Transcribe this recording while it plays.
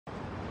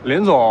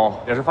林总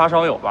也是发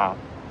烧友吧？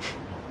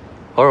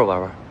偶尔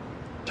玩玩。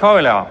挑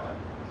一辆，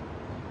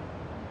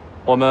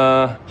我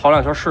们跑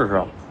2圈试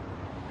试。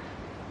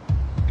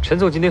陈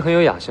总今天很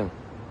有雅兴，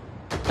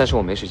但是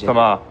我没时间。怎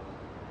么，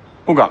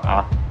不敢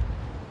啊？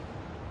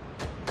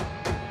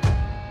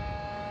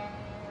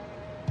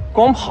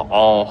光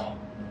跑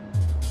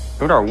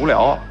有点无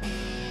聊啊。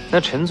那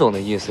陈总的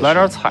意思是来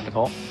点彩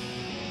头。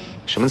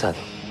什么彩头？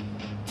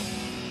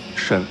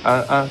沈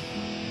安安。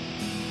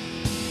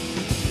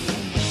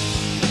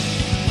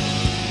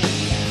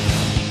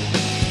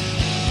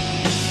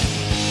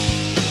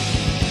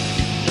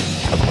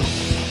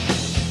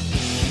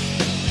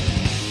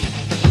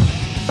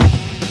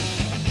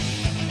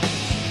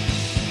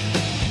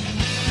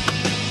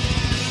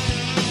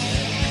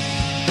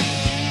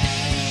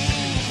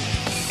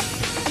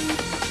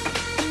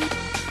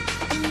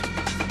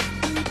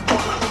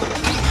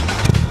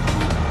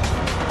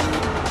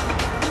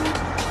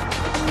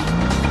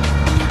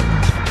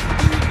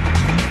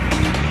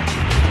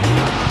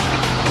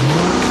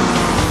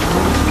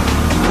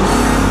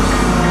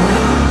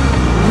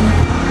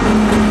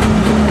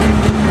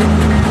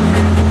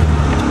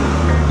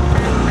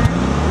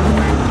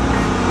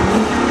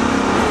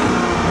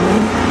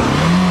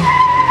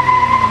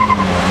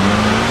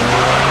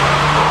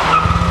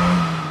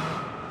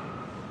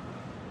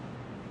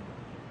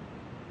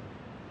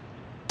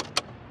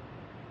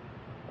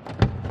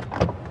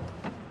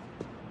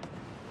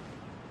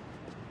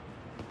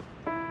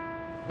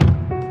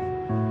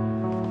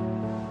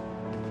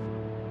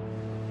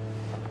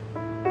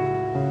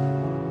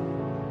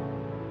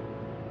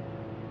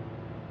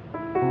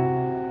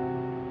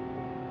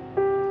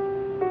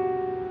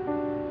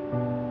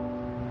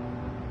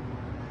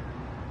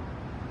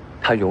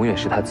他永远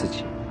是他自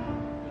己，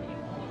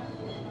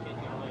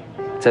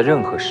在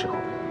任何时候，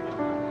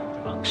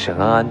沈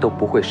安安都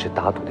不会是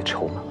打赌的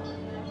筹码。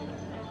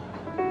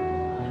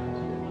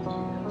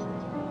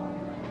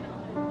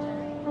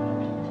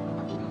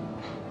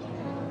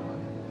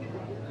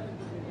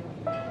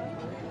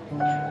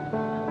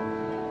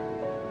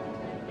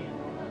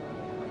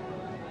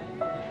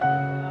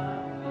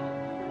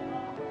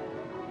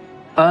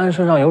安安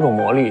身上有种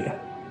魔力，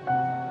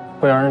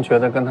会让人觉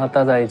得跟他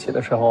待在一起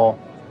的时候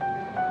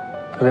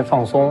特别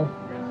放松、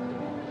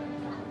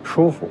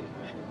舒服，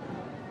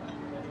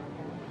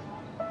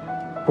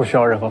不需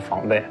要任何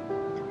防备。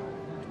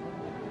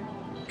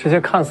这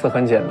些看似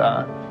很简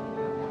单，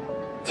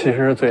其实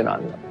是最难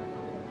的，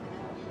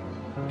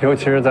尤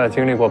其是在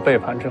经历过背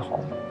叛之后。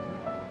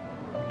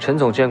陈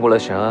总见过了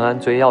沈安安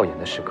最耀眼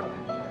的时刻，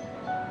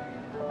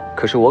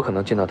可是我可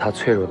能见到她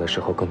脆弱的时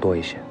候更多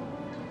一些。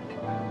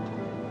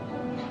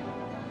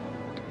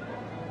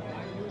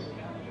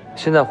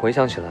现在回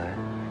想起来，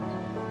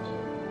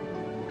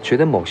觉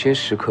得某些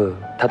时刻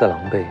她的狼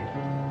狈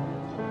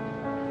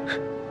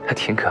还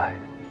挺可爱的。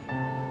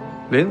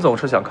林总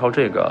是想靠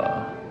这个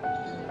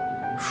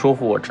说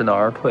服我知难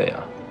而退啊？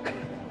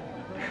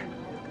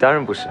当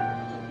然不是，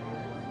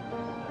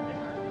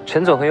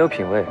陈总很有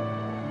品味，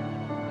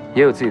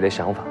也有自己的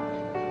想法，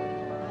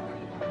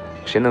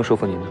谁能说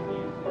服您呢？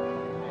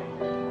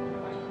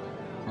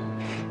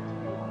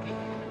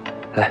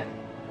来。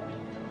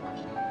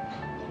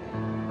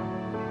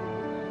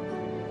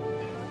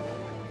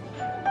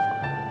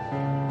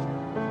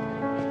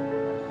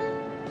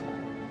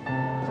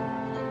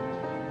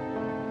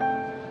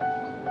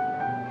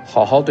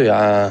好好对安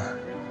安，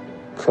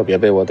可别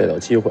被我逮到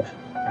机会。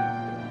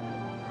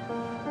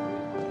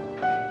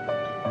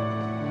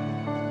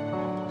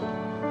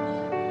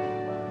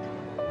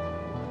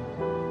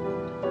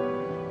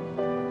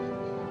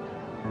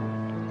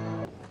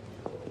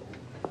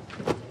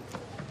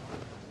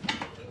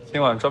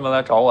今晚专门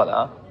来找我的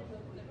啊？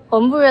我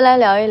们不如来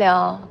聊一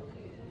聊，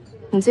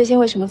你最近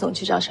为什么总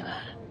去找沈安？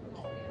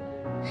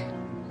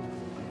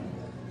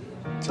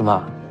怎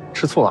么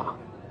吃醋了？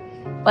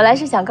我来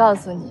是想告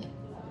诉你，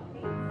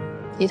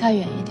离他远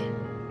一点。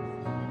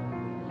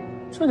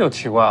这就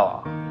奇怪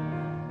了。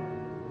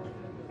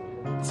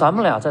咱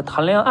们俩在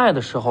谈恋爱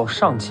的时候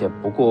尚且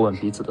不过问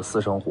彼此的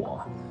私生活，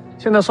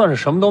现在算是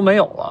什么都没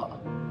有了。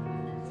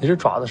你这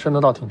爪子伸得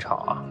倒挺长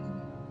啊。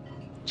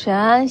沈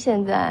安安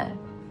现在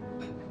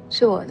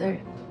是我的人。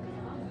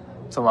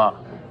怎么？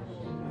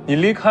你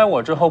离开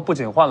我之后，不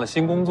仅换了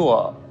新工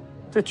作，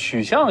这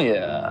取向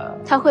也……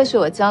他会是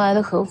我将来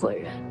的合伙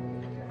人，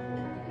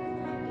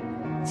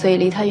所以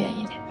离他远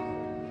一点。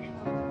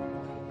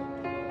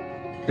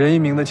任一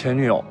鸣的前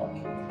女友，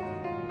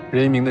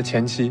任一鸣的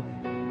前妻。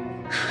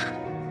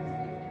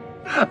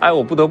哎，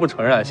我不得不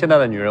承认，现在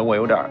的女人我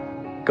有点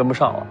跟不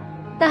上了。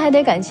那还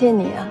得感谢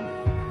你啊，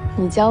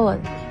你教我的。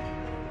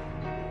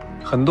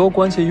很多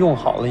关系用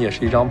好了也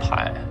是一张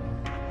牌，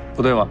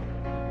不对吗？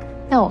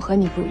但我和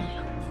你不一样，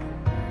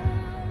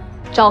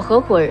找合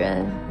伙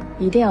人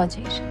一定要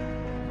谨慎。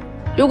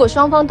如果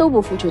双方都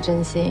不付出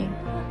真心，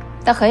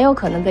那很有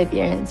可能被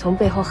别人从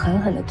背后狠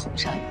狠地捅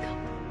上一刀。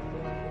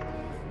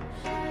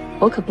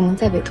我可不能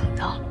再被捅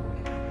刀了，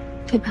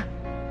对吧？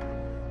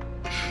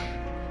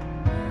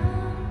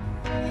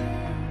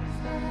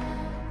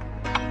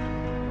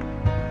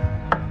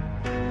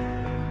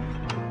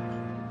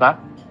来。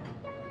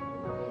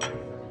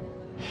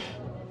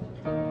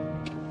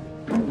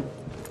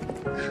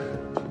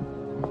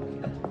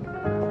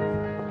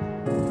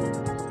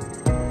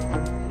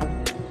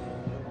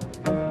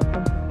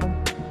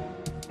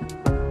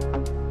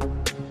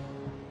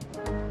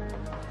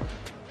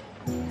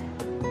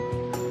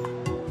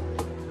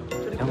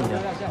梁总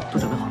监，都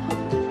准备好了。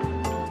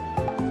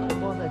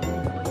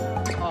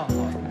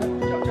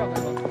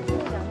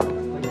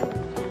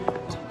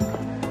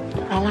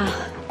来啦，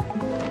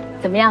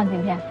怎么样？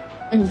今天？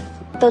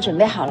都准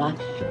备好了，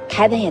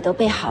台本也都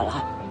备好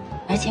了，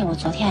而且我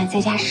昨天还在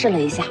家试了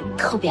一下，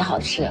特别好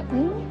吃。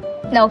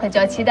那我可就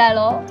要期待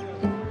喽。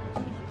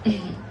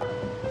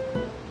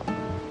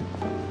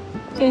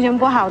心情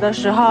不好的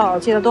时候，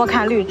记得多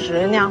看绿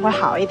植，那样会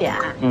好一点。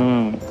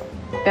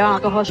别忘了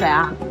多喝水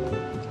啊。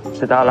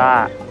知道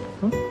啦。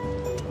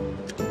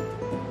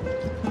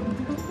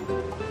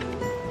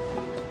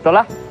走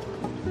了。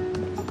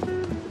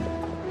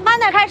慢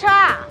点开车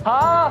啊！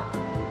好。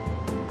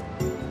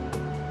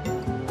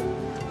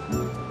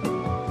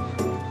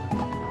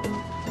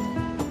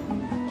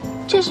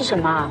这是什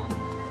么？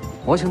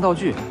模型道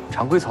具，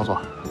常规操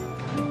作。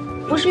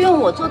不是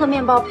用我做的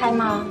面包拍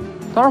吗？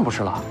当然不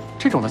是了，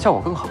这种的效果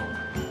更好。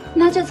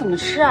那这怎么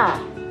吃啊？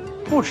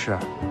不吃，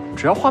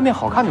只要画面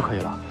好看就可以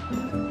了。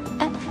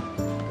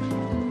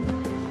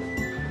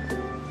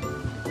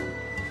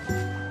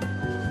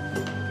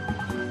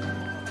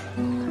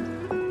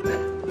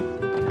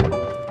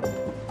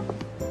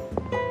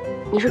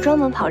你是专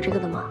门跑这个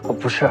的吗？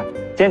不是，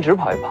兼职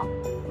跑一跑。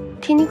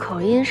听你口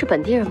音是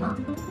本地人吗？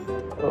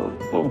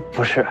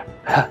不是，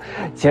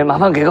姐麻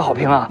烦给个好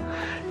评啊！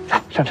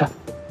上车。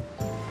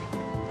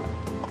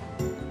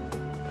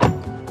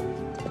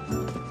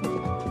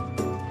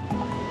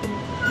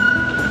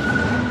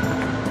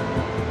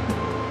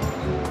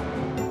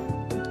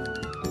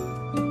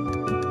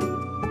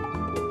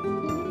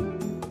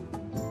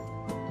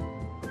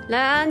来，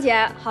安安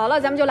姐，好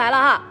了，咱们就来了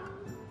哈。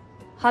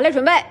好嘞，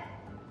准备，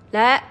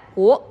来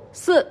，5、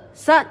4、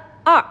3、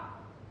2。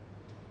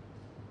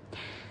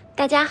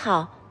大家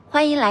好，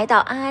欢迎来到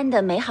安安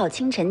的美好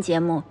清晨节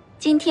目。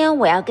今天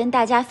我要跟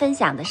大家分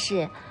享的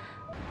是，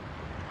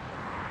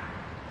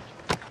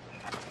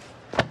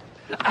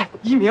哎，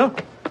一鸣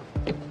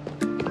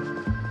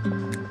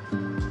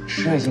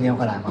，10月今天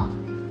会来吗？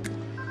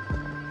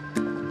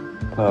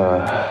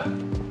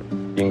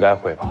应该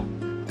会吧。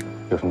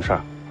有什么事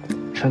儿？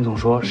陈总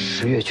说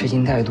10月缺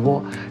勤太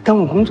多，耽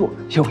误工作，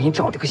又给你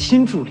找了个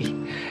新助理，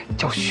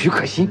叫许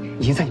可欣，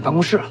已经在你办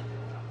公室了。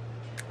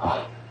啊，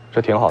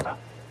这挺好的，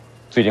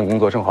最近工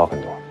作正好很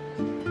多。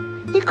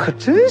你可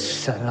真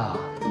神啊！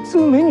怎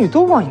么美女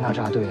都往你那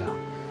扎堆啊？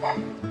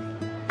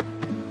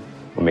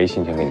我没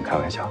心情跟你开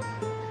玩笑。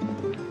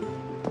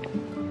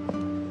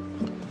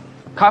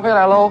咖啡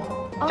来喽，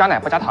加奶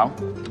不加糖。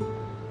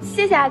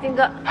谢谢阿金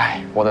哥。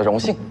哎，我的荣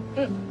幸。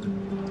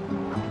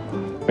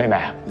妹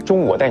妹，中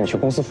午我带你去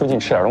公司附近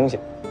吃点东西。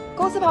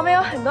公司旁边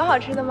有很多好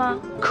吃的吗？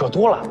可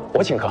多了，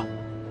我请客。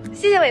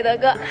谢谢伟德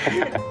哥。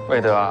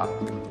伟德，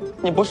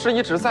你不是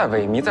一直在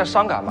萎靡在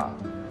伤感吗？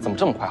怎么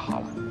这么快好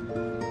了？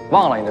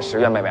忘了你的10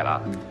月妹妹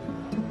了？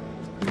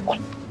过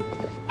来。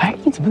哎，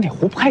你怎么脸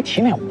糊不开提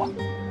那壶啊？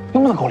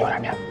能不能给我留点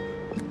面子？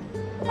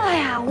哎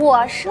呀，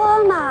我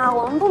说嘛，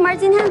我们部门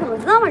今天怎么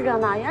这么热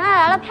闹？原来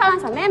来了漂亮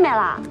小妹妹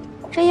了。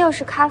这又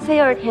是咖啡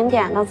又是甜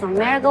点的，怎么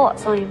没人给我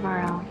送一份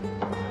啊？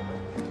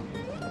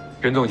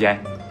任总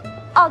监。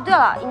哦，对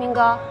了，一鸣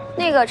哥，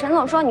那个陈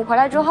总说你回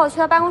来之后去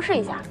他办公室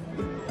一下。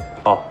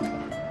哦。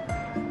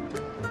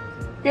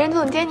任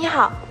总监你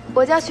好，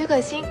我叫许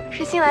可欣，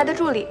是新来的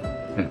助理。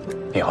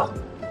你好。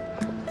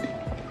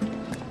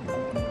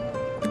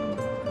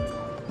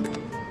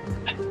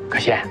可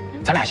欣，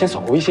咱俩先扫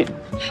个微信。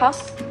好。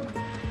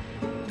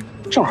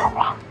正好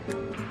啊，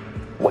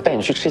我带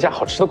你去吃一家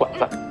好吃的馆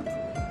子。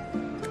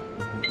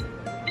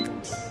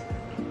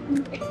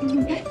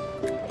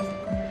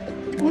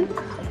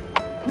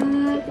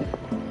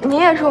你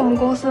也是我们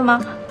公司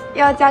吗？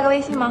要加个微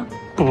信吗？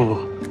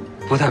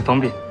不太方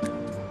便。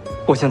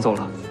我先走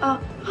了。啊，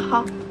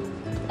好。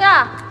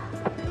呀，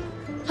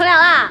从良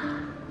啦。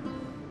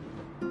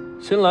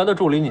新来的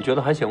助理你觉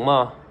得还行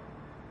吗？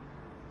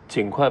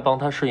尽快帮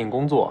他适应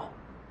工作，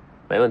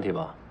没问题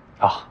吧？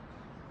啊，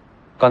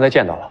刚才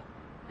见到了，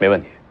没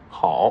问题。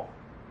好。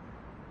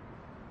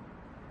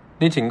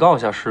你警告一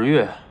下10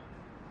月，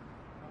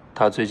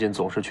他最近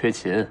总是缺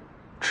勤，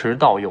迟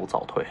到又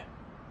早退。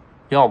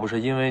要不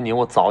是因为你，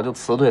我早就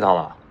辞退他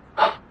了。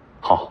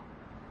好，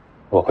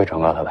我会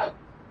转告他的。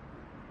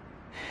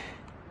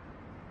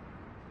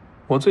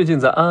我最近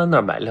在安安那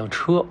儿买辆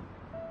车，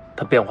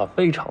他变化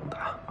非常大，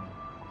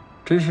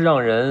真是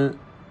让人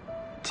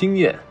惊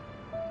艳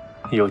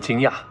又惊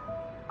讶。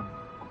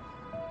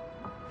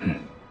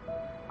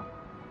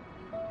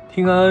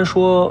听安安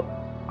说，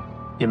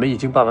你们已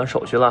经办完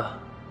手续了。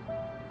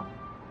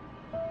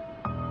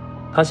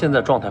他现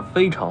在状态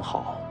非常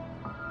好。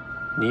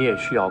你也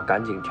需要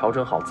赶紧调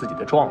整好自己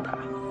的状态，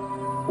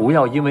不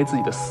要因为自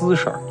己的私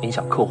事儿影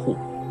响客户。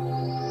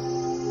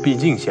毕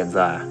竟现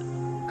在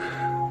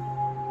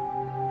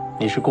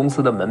你是公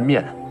司的门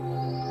面。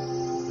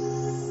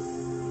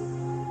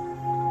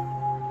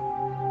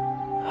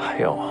还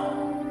有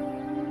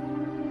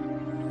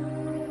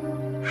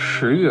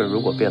，10月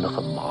如果变得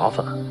很麻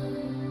烦，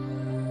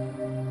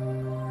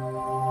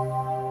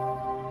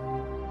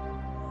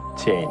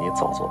建议你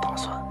早做打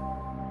算。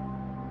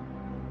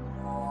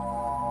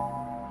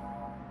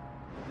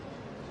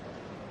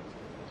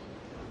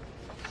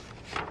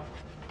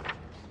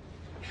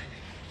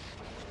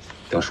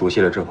等熟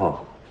悉了之后，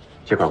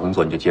这块工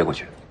作你就接过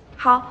去。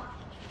好，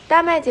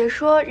大麦姐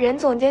说任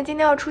总监今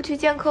天要出去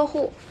见客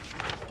户，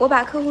我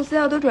把客户资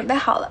料都准备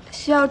好了，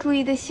需要注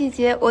意的细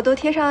节我都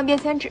贴上了便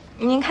签纸，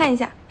您看一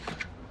下。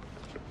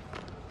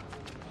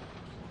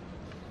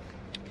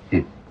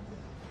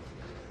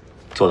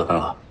做得很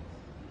好。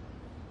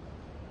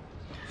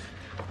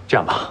这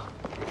样吧，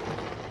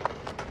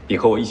你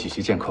和我一起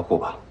去见客户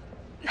吧。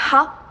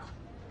好。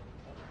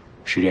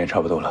时间也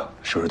差不多了，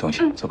收拾东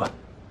西，走吧。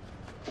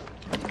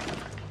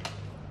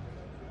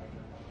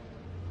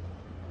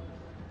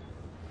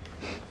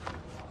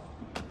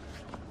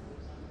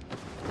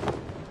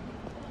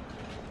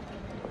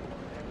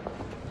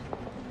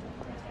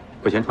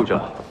我先出去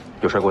了，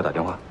有事给我打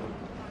电话。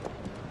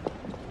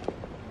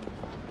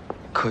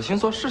可心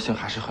做事情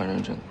还是很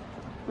认真的。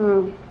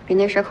比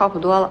那谁靠谱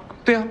多了。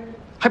对呀，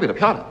还比她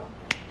漂亮。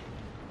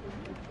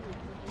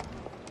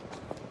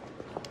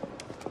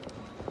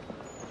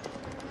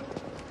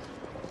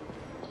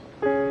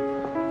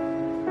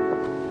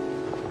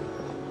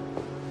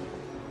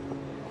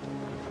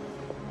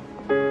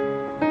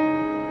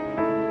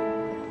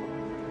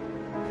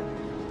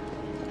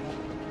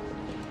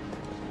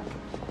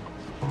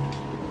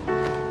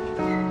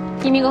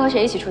一鸣哥和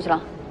谁一起出去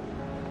了？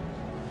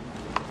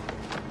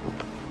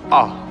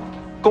啊，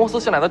公司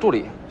新来的助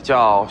理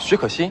叫徐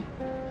可欣，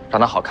长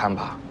得好看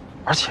吧，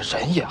而且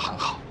人也很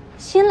好。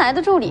新来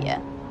的助理，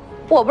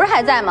我不是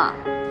还在吗？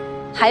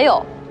还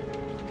有，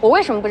我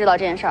为什么不知道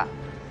这件事儿？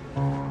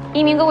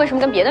一鸣哥为什么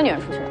跟别的女人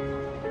出去了？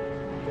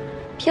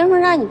凭什么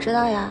让你知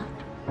道呀？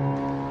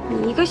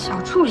你一个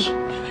小助理，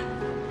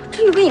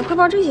至于跟你汇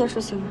报这些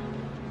事情吗？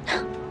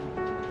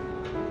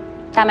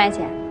大麦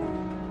姐，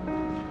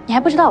你还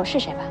不知道我是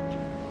谁吧？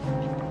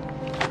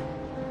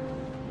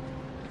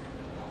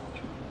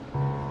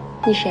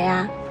你谁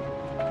啊？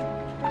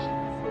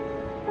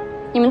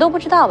你们都不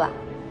知道吧？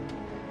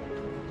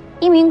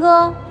一鸣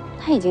哥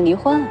他已经离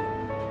婚了，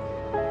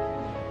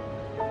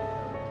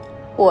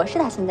我是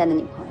他现在的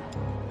女朋友，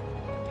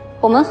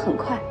我们很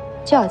快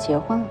就要结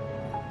婚了，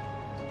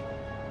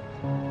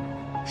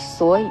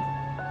所以，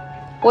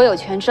我有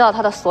权知道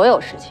他的所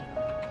有事情，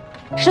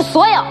是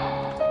所有，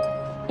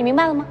你明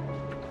白了吗？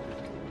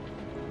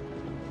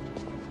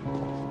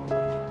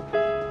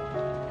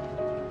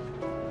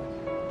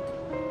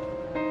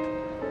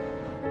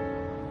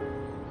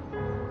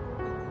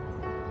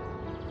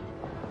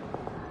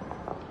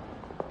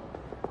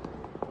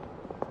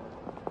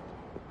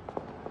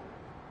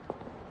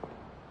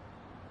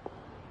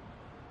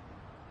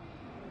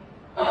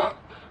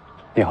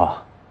你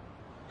好，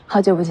好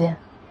久不见。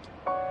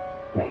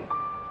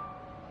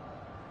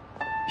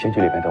先去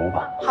里面等我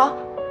吧。好。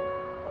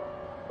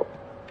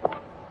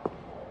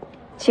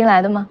新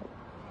来的吗？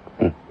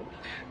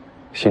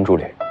新助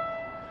理。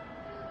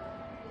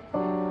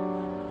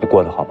你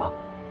过得好吗？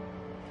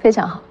非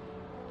常好。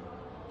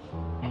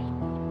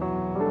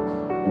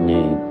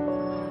你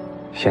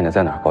现在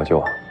在哪儿高就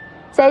啊？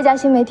在一家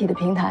新媒体的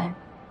平台，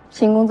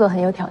新工作很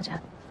有挑战。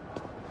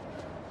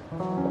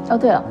哦，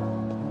对了，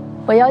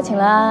我邀请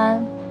了安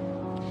安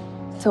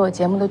做我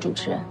节目的主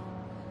持人。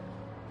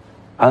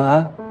安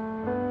安？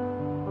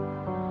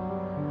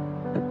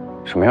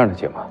什么样的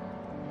节目？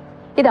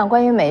一档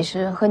关于美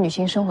食和女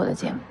性生活的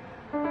节目。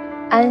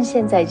安安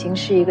现在已经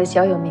是一个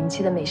小有名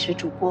气的美食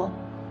主播。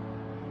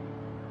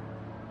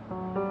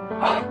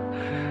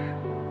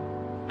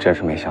真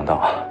是没想到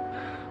啊，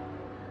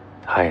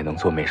她也能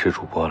做美食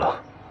主播了。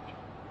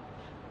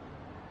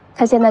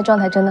她现在状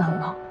态真的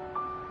很好。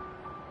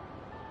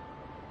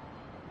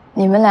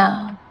你们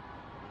俩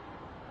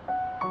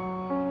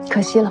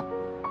可惜了。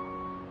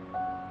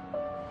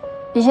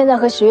你现在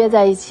和10月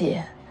在一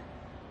起，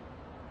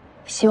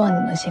希望你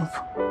能幸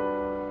福。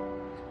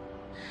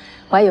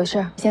我还有事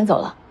儿，先走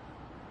了。